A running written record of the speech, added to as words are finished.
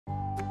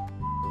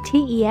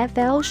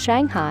TEFL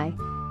Shanghai.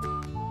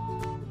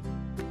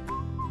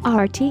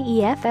 Our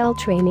TEFL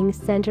Training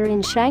Center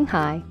in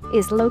Shanghai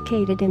is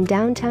located in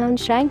downtown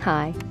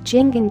Shanghai,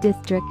 Jing'an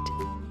district.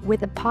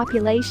 With a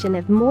population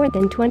of more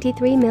than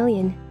 23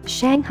 million,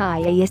 Shanghai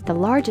is the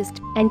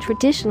largest and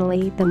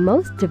traditionally the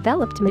most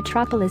developed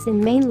metropolis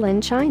in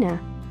mainland China.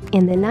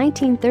 In the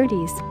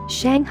 1930s,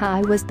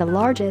 Shanghai was the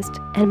largest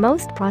and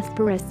most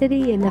prosperous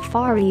city in the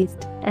Far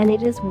East, and it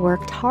has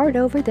worked hard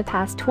over the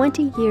past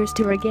 20 years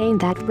to regain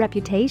that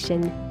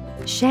reputation.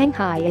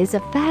 Shanghai is a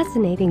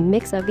fascinating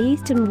mix of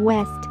East and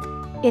West.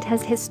 It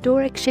has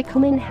historic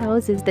shikumen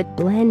houses that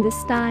blend the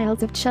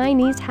styles of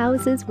Chinese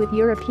houses with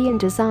European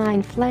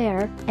design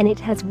flair, and it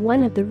has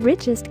one of the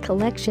richest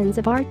collections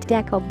of Art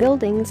Deco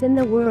buildings in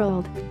the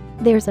world.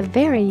 There's a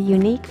very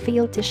unique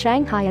feel to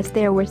Shanghai as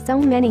there were so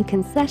many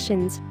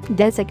concessions,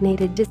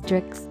 designated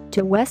districts,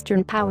 to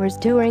Western powers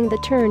during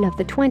the turn of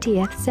the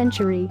 20th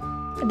century.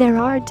 There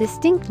are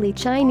distinctly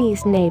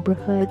Chinese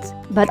neighborhoods,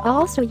 but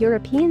also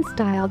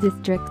European-style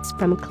districts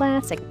from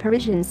classic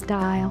Parisian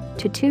style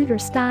to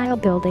Tudor-style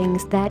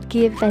buildings that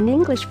give an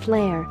English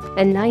flair,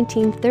 and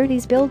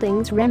 1930s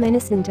buildings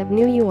reminiscent of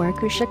New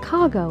York or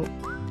Chicago.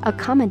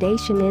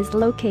 Accommodation is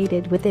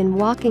located within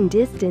walking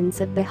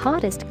distance of the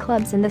hottest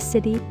clubs in the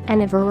city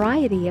and a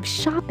variety of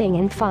shopping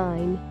and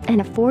fine and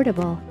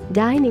affordable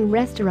dining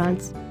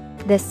restaurants.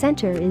 The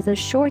center is a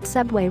short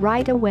subway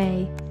ride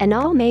away, and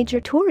all major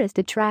tourist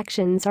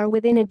attractions are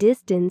within a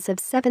distance of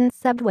 7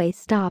 subway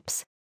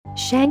stops.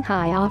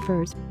 Shanghai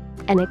offers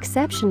an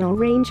exceptional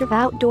range of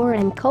outdoor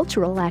and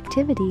cultural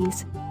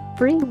activities,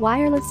 free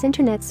wireless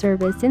internet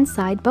service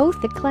inside both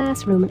the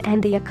classroom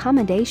and the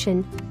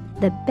accommodation,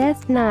 the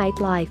best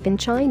nightlife in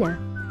China,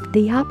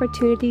 the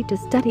opportunity to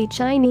study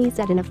Chinese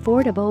at an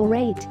affordable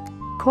rate,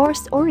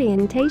 course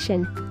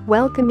orientation,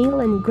 welcome meal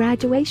and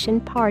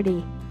graduation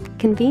party,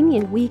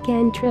 convenient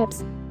weekend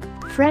trips,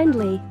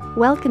 friendly,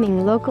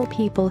 welcoming local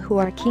people who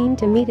are keen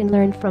to meet and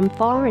learn from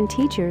foreign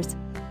teachers.